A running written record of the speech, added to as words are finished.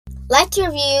Let's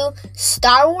review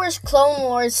Star Wars Clone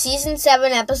Wars Season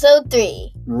 7, Episode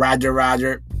 3. Roger,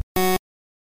 roger.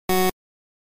 You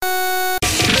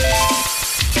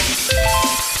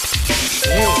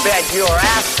bet your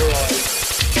asteroid.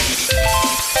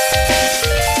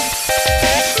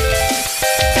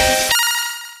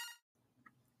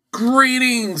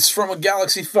 Greetings from a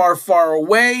galaxy far, far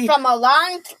away. From a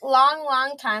long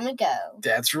time ago.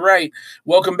 That's right.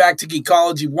 Welcome back to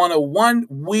Geekology 101.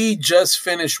 We just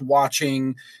finished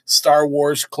watching Star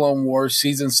Wars Clone Wars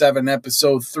Season 7,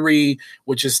 Episode 3,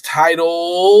 which is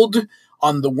titled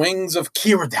On the Wings of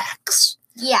Kiridax.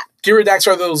 Yeah. Kiridax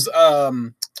are those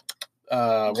Dragon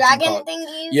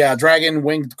thingies? Yeah, dragon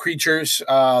winged creatures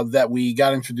that we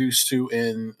got introduced to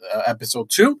in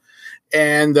Episode 2.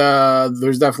 And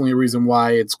there's definitely a reason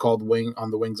why it's called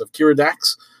On the Wings of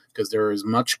Kiridax, because there is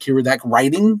much Kiridak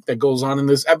writing that goes on in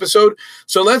this episode.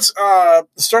 So let's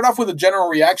start off with a general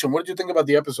reaction. What did you think about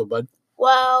the episode, bud?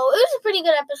 Well, it was a pretty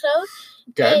good episode.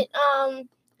 Okay.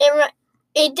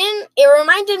 It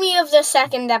reminded me of the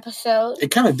second episode.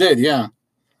 It kind of did, yeah.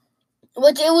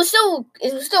 Which it was still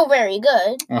very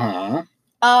good. Uh-huh.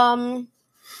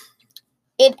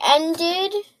 It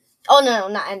ended. Oh no,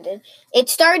 not ended. It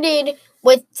started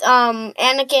with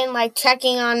Anakin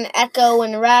checking on Echo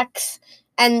and Rex,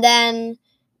 and then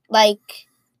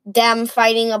them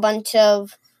fighting a bunch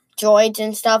of droids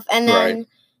and stuff, and then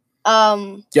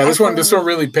this one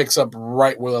really picks up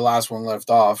right where the last one left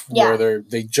off, where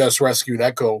they just rescued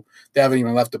Echo. They haven't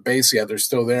even left the base yet. They're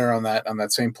still there on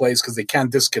that same place because they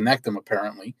can't disconnect them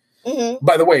apparently. Mm-hmm.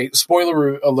 By the way,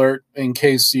 spoiler alert in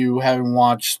case you haven't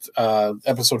watched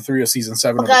episode 3 of season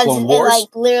 7 of the Clone Wars.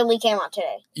 It literally came out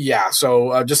today. Yeah,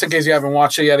 so just in case you haven't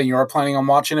watched it yet and you are planning on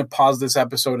watching it, pause this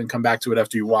episode and come back to it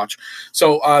after you watch.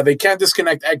 So they can't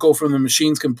disconnect Echo from the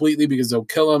machines completely because they'll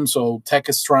kill him. So Tech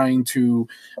is trying to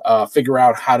figure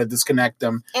out how to disconnect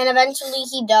them. And eventually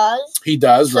he does. He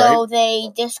does, right? So they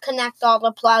disconnect all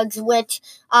the plugs, which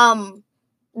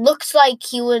looks like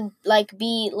he would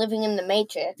be living in the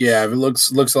Matrix. Yeah, it looks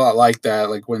a lot like that,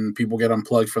 like when people get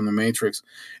unplugged from the Matrix.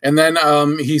 And then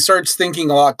he starts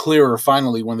thinking a lot clearer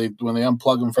finally when they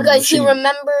unplug him from the machine.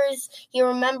 Because he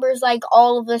remembers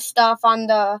all of the stuff on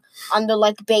the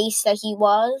base that he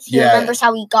was. He remembers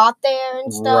how he got there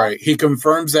and stuff. Right. He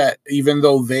confirms that even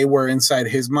though they were inside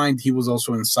his mind, he was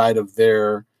also inside of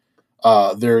their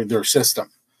system.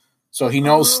 So he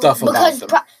knows stuff about them.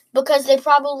 Because they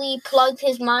probably plugged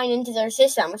his mind into their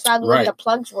system. It's probably what the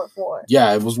plugs were for.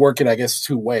 Yeah, it was working, I guess,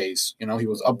 2 ways. He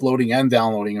was uploading and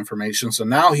downloading information. So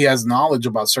now he has knowledge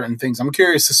about certain things. I'm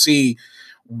curious to see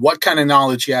what kind of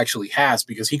knowledge he actually has,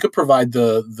 because he could provide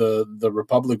the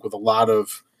Republic with a lot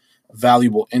of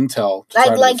valuable intel to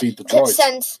try to defeat the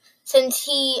droids.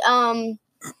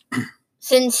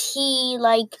 Since he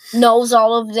knows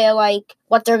all of their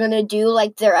what they're gonna do,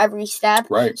 their every step,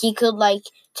 right? He could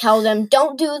tell them,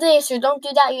 don't do this or don't do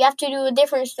that. You have to do a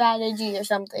different strategy or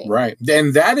something. Right.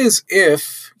 And that is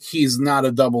if he's not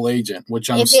a double agent, which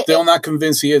I'm still not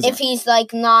convinced he is. If he's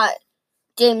not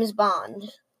James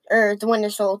Bond or the Winter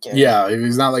Soldier. Yeah, if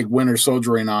he's not Winter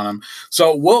Soldiering on him.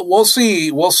 So we'll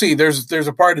see. We'll see. There's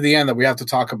a part at the end that we have to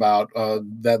talk about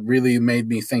that really made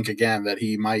me think again that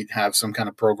he might have some kind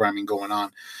of programming going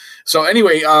on. So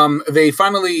anyway, they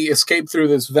finally escape through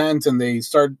this vent and they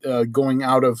start going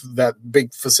out of that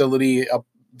big facility up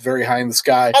very high in the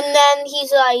sky. And then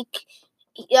he's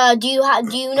do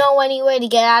you know any way to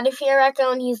get out of here,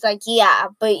 Echo? And he's yeah,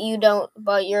 but you don't.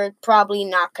 But you're probably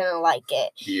not gonna like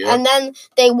it. Yep. And then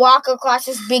they walk across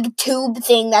this big tube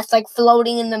thing that's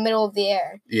floating in the middle of the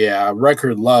air. Yeah,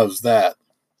 Wrecker loves that.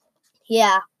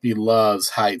 Yeah, he loves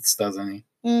heights, doesn't he?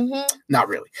 Mm-hmm. Not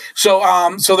really. So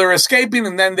they're escaping,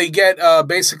 and then they get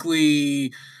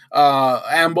basically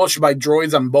ambushed by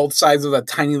droids on both sides of that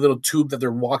tiny little tube that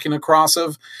they're walking across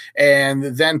of. And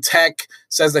then Tech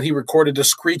says that he recorded the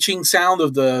screeching sound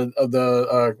of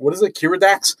the what is it,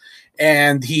 Kiridax?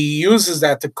 And he uses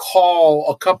that to call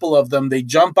a couple of them. They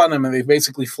jump on him and they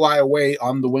basically fly away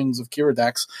on the wings of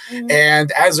Kiridax. Mm-hmm.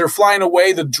 And as they're flying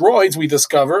away, the droids, we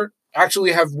discover,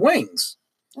 actually have wings.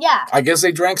 Yeah. I guess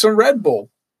they drank some Red Bull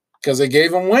because they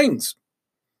gave them wings.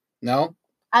 No?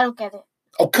 I don't get it.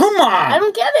 Oh, come on! I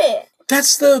don't get it.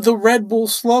 That's the Red Bull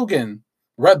slogan.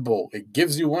 Red Bull, it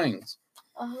gives you wings.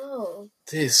 Oh.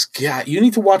 This guy. You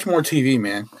need to watch more TV,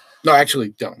 man. No, actually,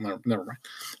 don't. Never mind.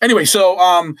 Anyway,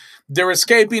 so they're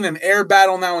escaping. An air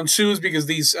battle now ensues because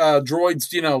these droids,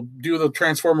 do the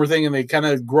Transformer thing and they kind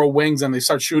of grow wings and they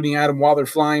start shooting at them while they're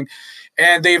flying.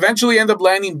 And they eventually end up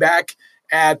landing back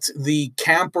at the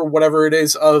camp or whatever it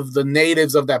is of the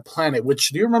natives of that planet, which,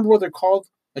 do you remember what they're called?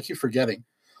 I keep forgetting.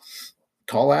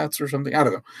 Tallats or something. I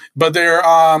don't know. But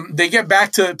they get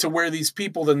back to where these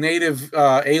people, the native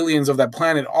aliens of that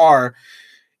planet, are.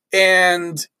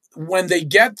 And when they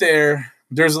get there,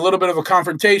 there's a little bit of a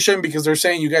confrontation because they're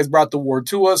saying, you guys brought the war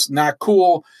to us. Not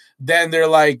cool. Then they're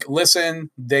like,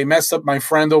 listen, they messed up my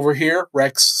friend over here,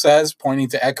 Rex says, pointing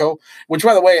to Echo. Which,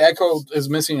 by the way, Echo is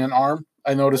missing an arm.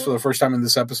 I noticed for the first time in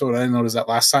this episode. I didn't notice that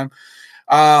last time.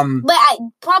 But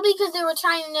probably because they were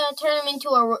trying to turn him into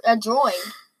a droid.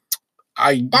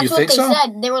 That's what they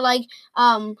said. They were like,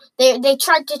 they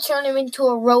tried to turn him into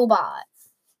a robot.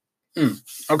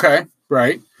 Okay,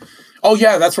 right. Oh,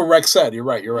 yeah, that's what Rex said. You're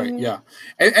right, yeah.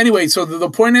 Anyway, so the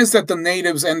point is that the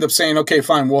natives end up saying, okay,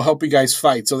 fine, we'll help you guys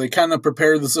fight. So they kind of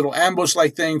prepare this little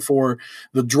ambush-like thing for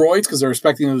the droids because they're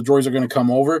expecting the droids are going to come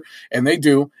over, and they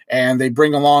do. And they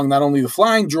bring along not only the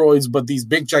flying droids, but these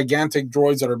big, gigantic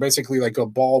droids that are basically like a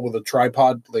ball with a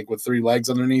tripod, like with 3 legs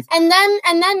underneath. And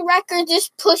then Wrecker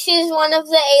just pushes one of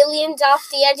the aliens off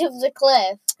the edge of the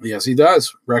cliff. Yes, he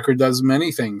does. Wrecker does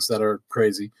many things that are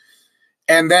crazy.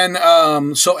 And then,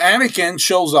 so Anakin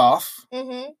shows off,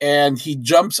 and he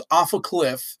jumps off a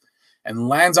cliff and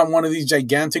lands on one of these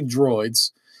gigantic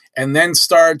droids, and then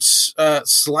starts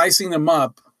slicing them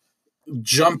up,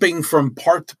 jumping from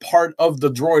part to part of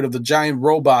the droid, of the giant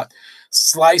robot,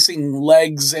 slicing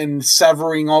legs and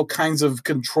severing all kinds of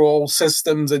control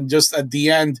systems. And just at the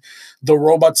end, the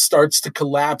robot starts to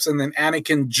collapse, and then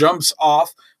Anakin jumps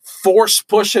off, force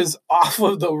pushes off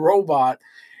of the robot,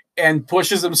 and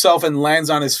pushes himself and lands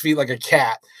on his feet like a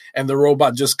cat. And the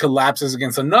robot just collapses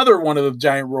against another one of the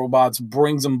giant robots,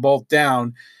 brings them both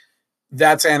down.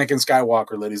 That's Anakin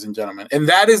Skywalker, ladies and gentlemen. And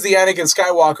that is the Anakin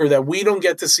Skywalker that we don't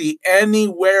get to see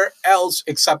anywhere else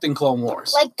except in Clone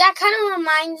Wars. Like, that kind of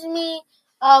reminds me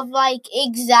of, like,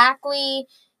 exactly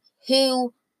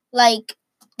who, like,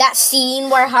 that scene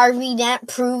where Harvey Dent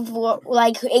proved,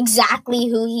 like, exactly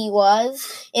who he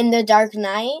was in The Dark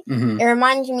Knight. It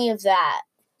reminds me of that.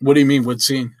 What do you mean? What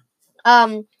scene?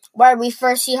 Where we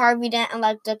first see Harvey Dent in,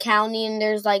 like, the county, and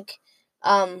there's, like,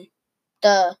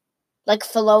 the, like,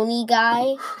 Filoni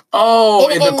guy. Oh,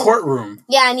 in the courtroom.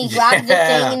 Yeah, and he grabs the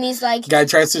thing, and he's like... Guy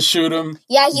tries to shoot him.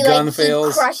 Yeah, he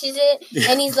fails. He crushes it,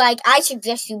 and he's like, I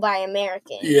suggest you buy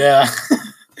American. Yeah.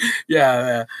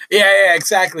 Yeah,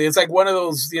 exactly. It's like one of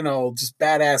those, just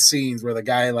badass scenes where the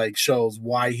guy like shows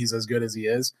why he's as good as he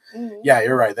is. Yeah,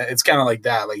 you're right. It's kind of like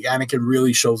that. Like Anakin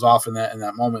really shows off in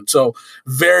that moment. So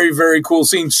very, very cool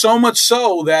scene. So much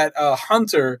so that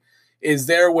Hunter is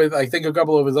there with, I think, a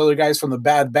couple of his other guys from the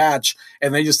Bad Batch,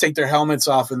 and they just take their helmets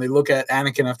off and they look at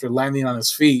Anakin after landing on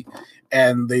his feet,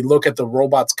 and they look at the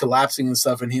robots collapsing and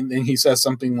stuff, and he says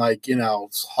something like,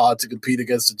 it's hard to compete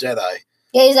against the Jedi.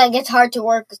 Yeah, he's like, it's hard to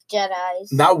work with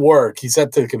Jedis. Not work. He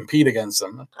said to compete against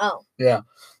them. Oh. Yeah.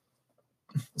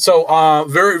 So,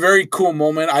 very, very cool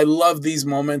moment. I love these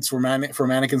moments from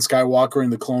Anakin Skywalker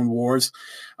in the Clone Wars.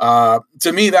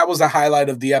 To me, that was the highlight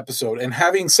of the episode. And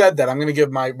having said that, I'm going to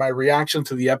give my reaction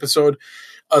to the episode.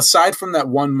 Aside from that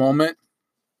one moment,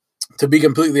 to be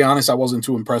completely honest, I wasn't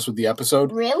too impressed with the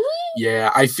episode. Really?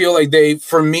 Yeah, I feel like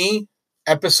for me,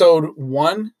 episode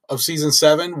 1 of season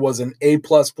 7 was an A++.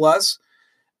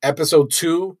 Episode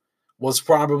 2 was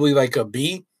probably like a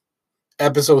B.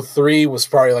 Episode 3 was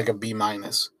probably like a B-.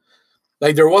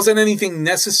 Like, there wasn't anything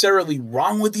necessarily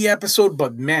wrong with the episode,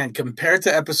 but man, compared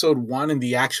to episode 1 and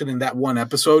the action in that one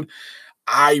episode,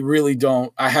 I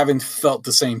haven't felt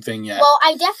the same thing yet. Well,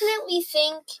 I definitely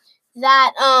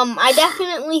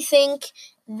think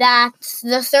that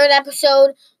the third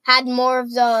episode had more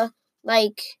of the,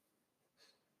 like,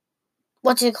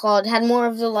 what's it called? Had more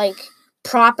of the, like,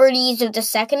 properties of the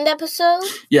second episode.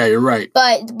 Yeah, you're right.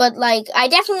 But like, I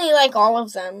definitely like all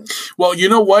of them. Well, you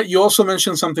know what? You also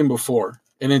mentioned something before,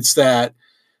 and it's that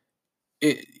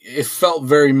it felt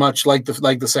very much like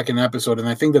the second episode, and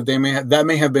I think that that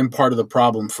may have been part of the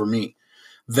problem for me.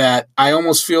 That I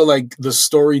almost feel like the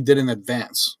story didn't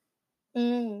advance.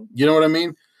 You know what I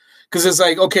mean? Because it's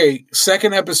like, okay,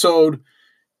 second episode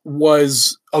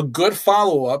was a good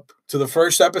follow-up to the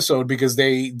first episode because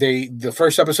the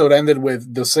first episode ended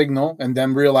with the signal and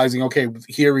them realizing, okay,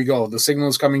 here we go. The signal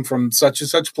is coming from such and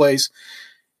such place,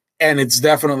 and it's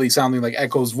definitely sounding like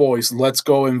Echo's voice. Let's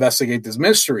go investigate this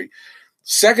mystery.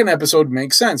 Second episode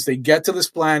makes sense. They get to this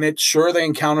planet. Sure, they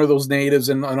encounter those natives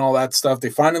and all that stuff. They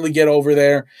finally get over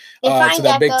there to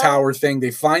that big tower thing.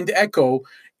 They find Echo,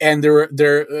 and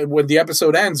they're when the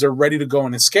episode ends, they're ready to go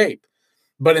and escape.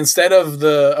 But instead of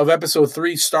episode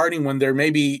 3 starting when they're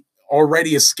maybe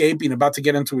already escaping, about to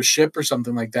get into a ship or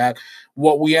something like that,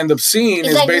 what we end up seeing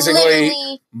is like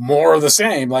basically more of the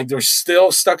same. Like, they're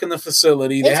still stuck in the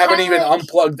facility. They haven't even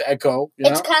unplugged Echo.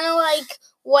 It's kind of like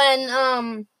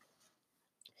when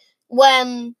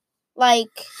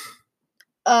like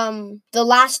The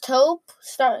Last Hope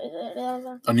started.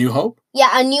 A New Hope? Yeah,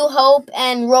 A New Hope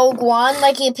and Rogue One,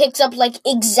 like it picks up like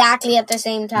exactly at the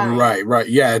same time. Right.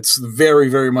 Yeah, it's very,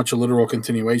 very much a literal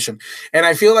continuation. And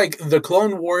I feel like the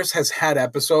Clone Wars has had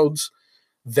episodes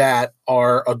that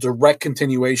are a direct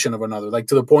continuation of another, like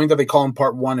to the point that they call them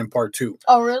Part 1 and Part 2.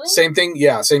 Oh, really? Same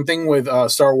thing with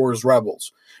Star Wars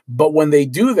Rebels. But when they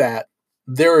do that,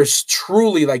 there is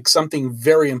truly like something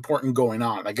very important going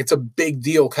on. Like it's a big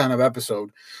deal kind of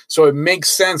episode. So it makes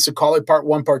sense to call it Part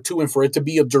 1, Part 2, and for it to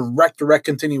be a direct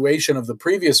continuation of the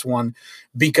previous one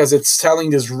because it's telling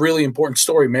this really important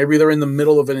story. Maybe they're in the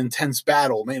middle of an intense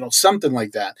battle, something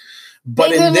like that.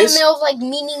 But maybe in this, the middle of like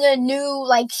meeting a new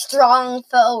like strong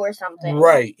foe or something.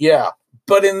 Right, yeah.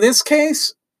 But in this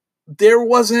case, there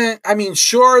wasn't,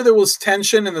 sure there was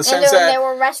tension in the sense that they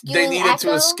were rescuing they needed Echo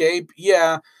to escape.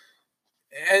 Yeah.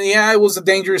 And yeah, it was a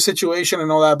dangerous situation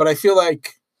and all that, but I feel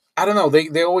like, I don't know,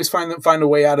 they always find a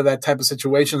way out of that type of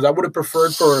situations. I would have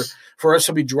preferred for us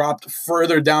to be dropped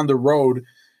further down the road.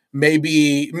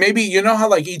 Maybe you know how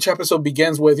like each episode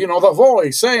begins with, the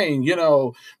voice saying,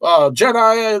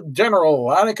 Jedi General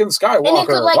Anakin Skywalker. And it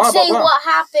could like blah, say blah, blah. what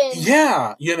happened.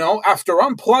 Yeah, after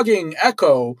unplugging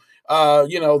Echo,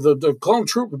 the clone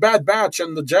troop, the Bad Batch,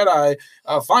 and the Jedi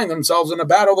find themselves in a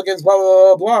battle against blah,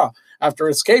 blah, blah, blah. After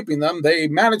escaping them, they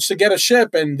manage to get a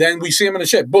ship, and then we see them in a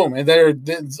ship. Boom. And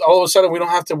all of a sudden, we don't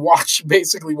have to watch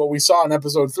basically what we saw in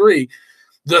episode 3.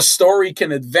 The story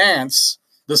can advance.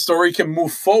 The story can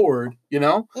move forward,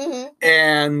 Mm-hmm.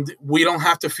 and we don't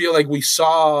have to feel like we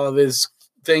saw this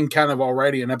thing kind of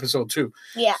already in episode 2.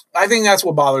 Yeah. I think that's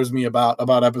what bothers me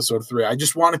about episode 3. I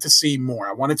just wanted to see more.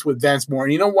 I wanted to advance more.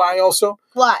 And you know why also?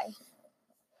 Why?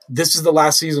 This is the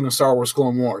last season of Star Wars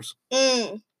Clone Wars.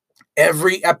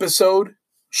 Every episode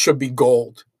should be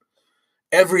gold.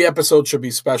 Every episode should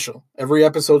be special. Every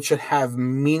episode should have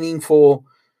meaningful,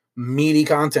 meaty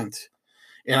content.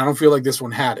 And I don't feel like this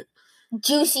one had it.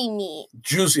 Juicy meat.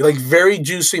 Juicy, like very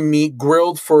juicy meat,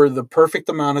 grilled for the perfect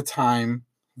amount of time.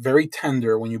 Very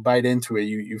tender. When you bite into it,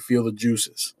 you feel the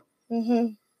juices.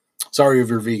 Mm-hmm. Sorry if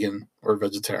you're vegan or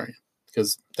vegetarian,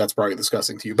 because that's probably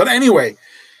disgusting to you. But anyway,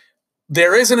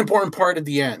 there is an important part at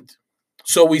the end.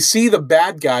 So we see the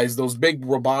bad guys, those big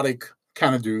robotic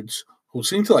kind of dudes who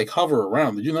seem to like hover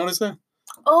around. Did you notice that?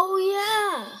 Oh,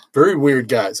 yeah. Very weird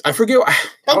guys. I forget. I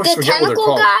always Like the forget what they're tentacle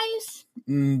called. guys?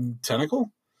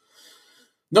 Tentacle?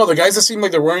 No, the guys that seem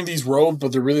like they're wearing these robes,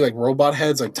 but they're really like robot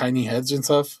heads, like tiny heads and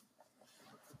stuff.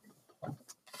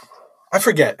 I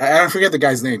forget. I forget the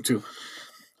guy's name too.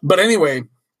 But anyway,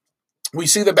 we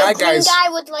see the bad guys. The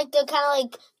guy with like the kind of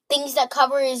like things that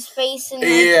cover his face and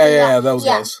like, those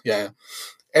guys. Yeah.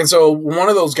 And so one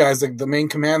of those guys, like the main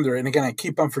commander, and again I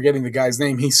keep on forgetting the guy's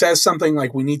name. He says something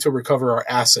like, "We need to recover our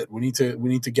asset. We need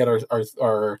to get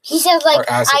our." He says like,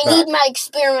 "I need back. my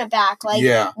experiment back." Like,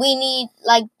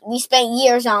 we spent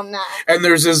years on that. And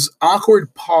there's this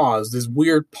awkward pause, this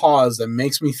weird pause that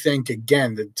makes me think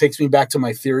again. That takes me back to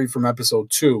my theory from episode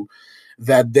 2.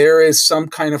 That there is some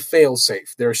kind of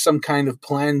failsafe. There's some kind of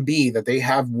plan B that they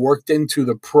have worked into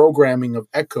the programming of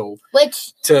Echo,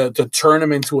 which to turn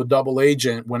him into a double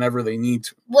agent whenever they need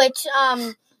to. Which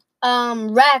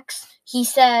Rex he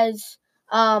says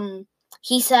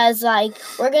like,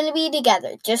 we're gonna be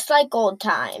together just like old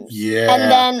times. Yeah.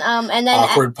 And then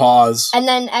awkward pause. And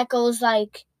then Echo's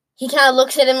like, he kind of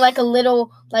looks at him like a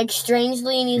little like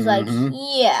strangely, and he's like,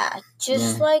 yeah,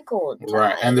 just like old times.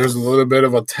 Right, and there's a little bit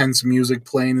of a tense music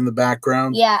playing in the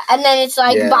background. Yeah, and then it's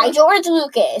like, by George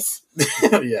Lucas.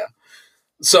 Yeah.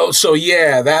 So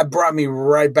yeah, that brought me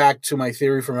right back to my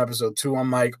theory from episode 2. I'm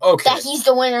like, okay. That he's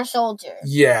the Winter Soldier.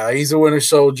 Yeah, he's the Winter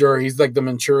Soldier. He's like the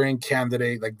Manchurian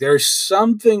Candidate. Like, there's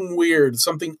something weird,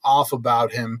 something off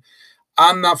about him.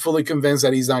 I'm not fully convinced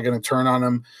that he's not going to turn on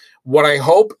him. What I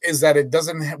hope is that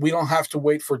we don't have to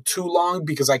wait for too long,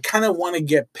 because I kind of want to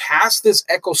get past this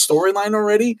Echo storyline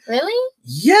already. Really?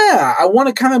 Yeah, I want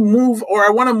to kind of move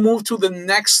to the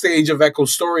next stage of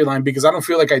Echo's storyline, because I don't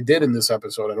feel like I did in this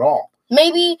episode at all.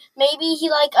 Maybe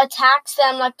he like attacks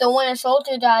them like the Winter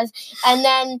Soldier does, and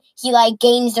then he like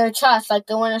gains their trust like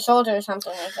the Winter Soldier or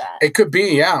something like that. It could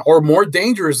be, yeah. Or more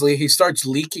dangerously, he starts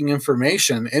leaking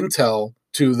intel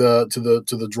to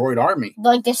the droid army.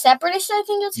 Like the Separatists, I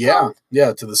think it's called?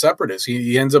 Yeah, to the Separatists.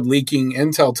 He ends up leaking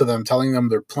intel to them, telling them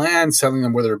their plans, telling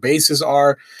them where their bases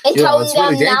are. And telling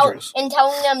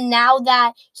them now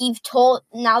that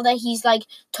he's like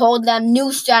told them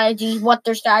new strategies, what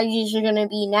their strategies are gonna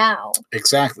be now.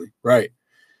 Exactly. Right.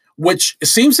 Which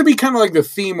seems to be kind of like the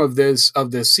theme of this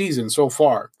season so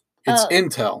far. It's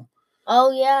intel. Oh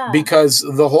yeah. Because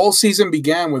the whole season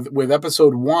began with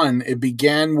episode 1. It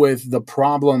began with the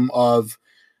problem of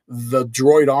the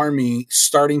droid army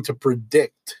starting to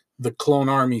predict the clone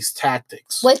army's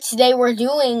tactics. Which they were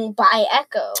doing by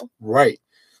Echo. Right.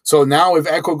 So now if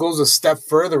Echo goes a step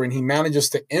further and he manages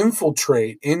to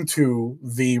infiltrate into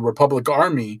the Republic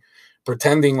Army,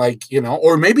 pretending like,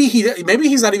 or maybe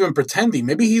he's not even pretending.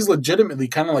 Maybe he's legitimately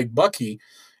kind of like Bucky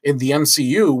in the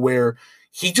MCU, where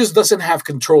he just doesn't have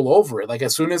control over it. Like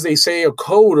as soon as they say a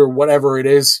code or whatever it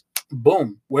is,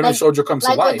 boom, Winter Soldier comes to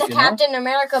life. Like with the Captain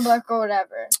America book or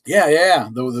whatever. Yeah.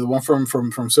 The one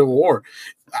from Civil War.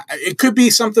 It could be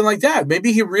something like that.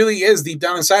 Maybe he really is deep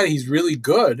down inside. He's really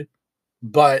good,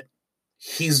 but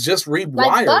he's just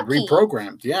rewired,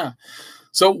 reprogrammed. Yeah.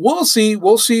 So we'll see.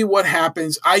 We'll see what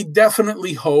happens. I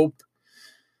definitely hope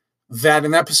that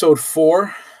in episode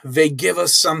 4, they give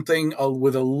us something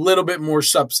with a little bit more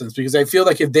substance, because I feel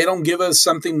like if they don't give us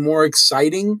something more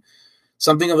exciting,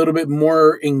 something a little bit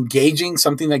more engaging,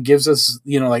 something that gives us,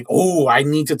 like, oh, I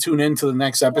need to tune into the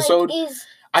next episode.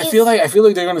 I feel like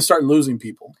they're going to start losing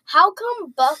people. How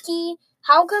come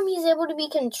he's able to be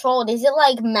controlled? Is it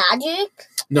like magic?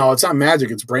 No, it's not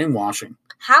magic. It's brainwashing.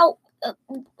 How?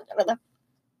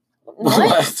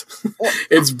 What?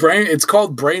 It's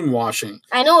called brainwashing.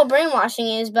 I know what brainwashing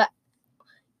is, but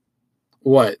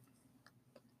what?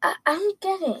 I don't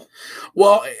get it.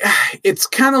 Well, it's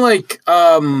kind of like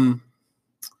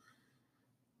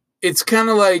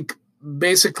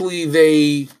basically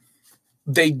they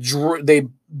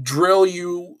drill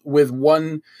you with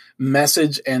one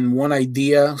message and one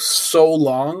idea so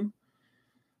long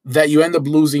that you end up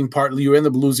losing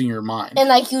your mind. And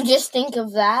like you just think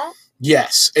of that?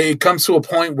 Yes. It comes to a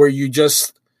point where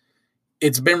it's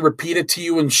been repeated to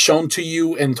you and shown to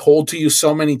you and told to you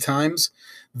so many times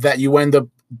that you end up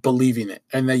believing it,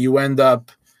 and that you end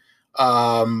up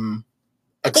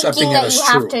accepting thinking it as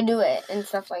true. You have to do it and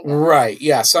stuff like that. Right.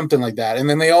 Yeah, something like that. And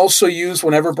then they also use,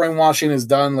 whenever brainwashing is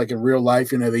done, like in real life,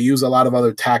 they use a lot of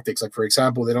other tactics. Like, for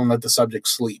example, they don't let the subject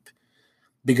sleep,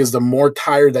 because the more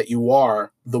tired that you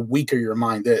are, the weaker your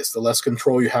mind is, the less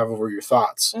control you have over your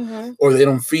thoughts. Mm-hmm. Or they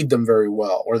don't feed them very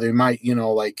well, or they might,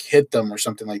 like hit them or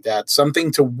something like that.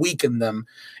 Something to weaken them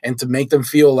and to make them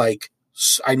feel like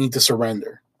I need to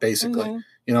surrender, basically. Mm-hmm.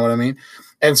 You know what I mean?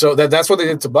 And so that's what they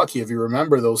did to Bucky. If you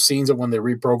remember those scenes of when they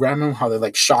reprogram him, how they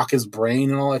like shock his brain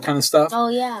and all that kind of stuff. Oh,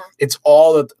 yeah. It's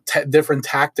all the different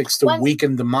tactics to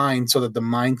weaken the mind so that the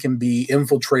mind can be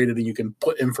infiltrated and you can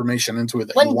put information into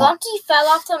it. When Bucky fell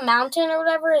off the mountain or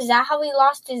whatever, is that how he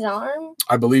lost his arm?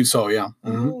 I believe so, yeah.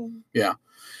 Mm-hmm. Yeah.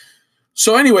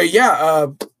 So anyway,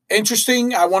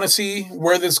 interesting. I want to see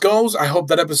where this goes. I hope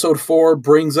that episode 4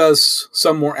 brings us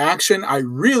some more action. I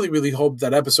really, really hope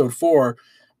that episode 4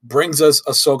 brings us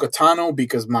Ahsoka Tano,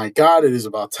 because my God, it is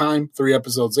about time. 3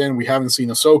 episodes in, we haven't seen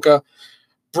Ahsoka.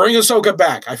 Bring Ahsoka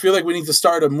back. I feel like we need to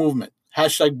start a movement. #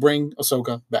 bring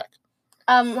Ahsoka back.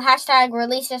 #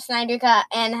 release the Snyder Cut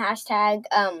and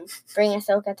 # bring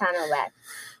Ahsoka Tano back.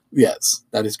 Yes,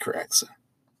 that is correct, sir.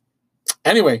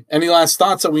 Anyway, any last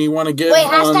thoughts that we want to give? Wait,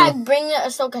 # bring the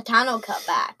Ahsoka Tano cut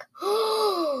back.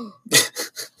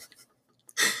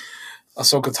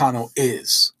 Ahsoka Tano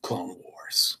is Clone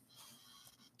Wars.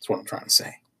 That's what I'm trying to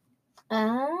say.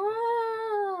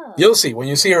 Oh. You'll see. When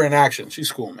you see her in action,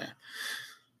 she's cool, man.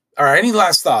 All right, any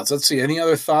last thoughts? Let's see. Any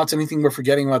other thoughts? Anything we're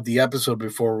forgetting about the episode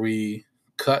before we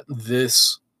cut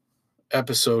this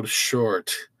episode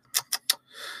short?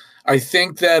 I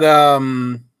think that,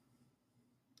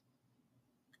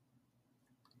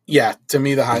 to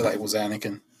me, the highlight was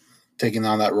Anakin taking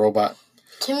on that robot.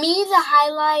 To me, the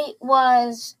highlight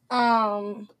was,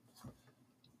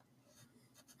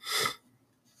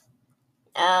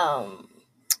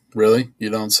 Really? You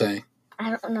don't say? I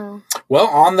don't know. Well,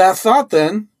 on that thought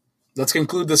then, let's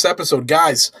conclude this episode.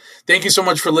 Guys, thank you so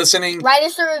much for listening. Write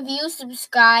us a review,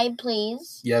 subscribe,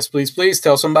 please. Yes, please, please.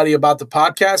 Tell somebody about the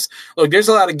podcast. Look, there's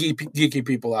a lot of geeky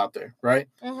people out there, right?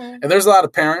 Mm-hmm. And there's a lot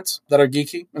of parents that are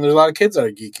geeky, and there's a lot of kids that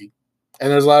are geeky. And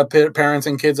there's a lot of parents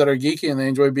and kids that are geeky, and they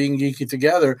enjoy being geeky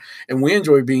together. And we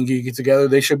enjoy being geeky together.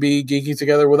 They should be geeky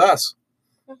together with us.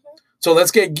 Mm-hmm. So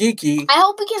let's get geeky. I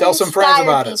hope we can tell some friends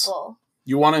about people. Us.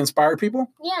 You want to inspire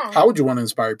people? Yeah. How would you want to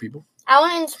inspire people? I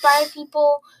want to inspire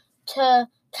people to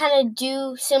kind of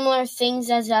do similar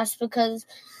things as us, because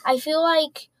I feel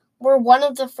like we're one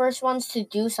of the first ones to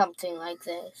do something like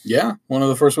this. Yeah, one of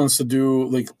the first ones to do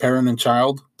like parent and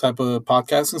child type of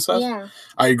podcasts and stuff. Yeah.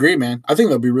 I agree, man. I think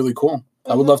that'd be really cool.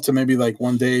 Mm-hmm. I would love to maybe like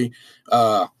one day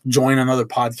join another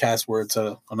podcast where it's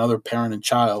another parent and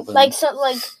child. And like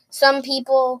some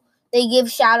people they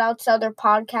give shout outs to other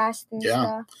podcasts and Yeah.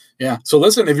 stuff. Yeah. So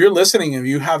listen, if you're listening and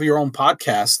you have your own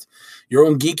podcast, your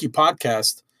own geeky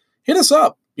podcast, hit us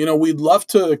up. You know, we'd love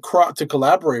to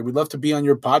collaborate. We'd love to be on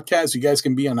your podcast. You guys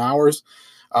can be on ours.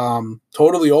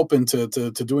 Totally open to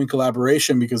doing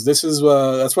collaboration, because this is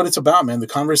that's what it's about, man. The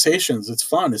conversations, it's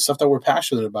fun. It's stuff that we're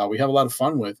passionate about. We have a lot of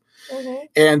fun with. Mm-hmm.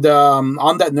 And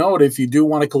on that note, if you do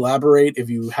want to collaborate, if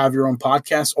you have your own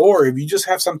podcast, or if you just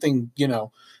have something, you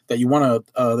know, that you want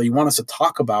us to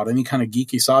talk about, any kind of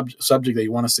geeky subject that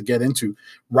you want us to get into,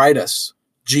 write us,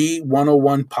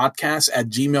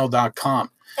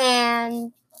 g101podcast@gmail.com.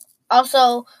 And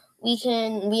also,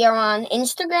 we are on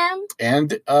Instagram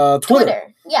and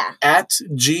Twitter. Yeah. At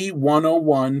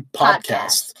G101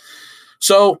 Podcast.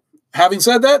 So, having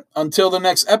said that, until the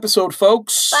next episode,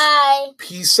 folks. Bye.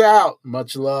 Peace out.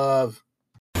 Much love.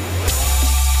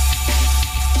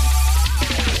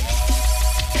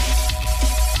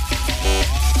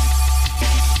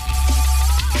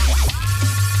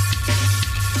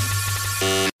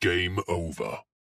 Game over.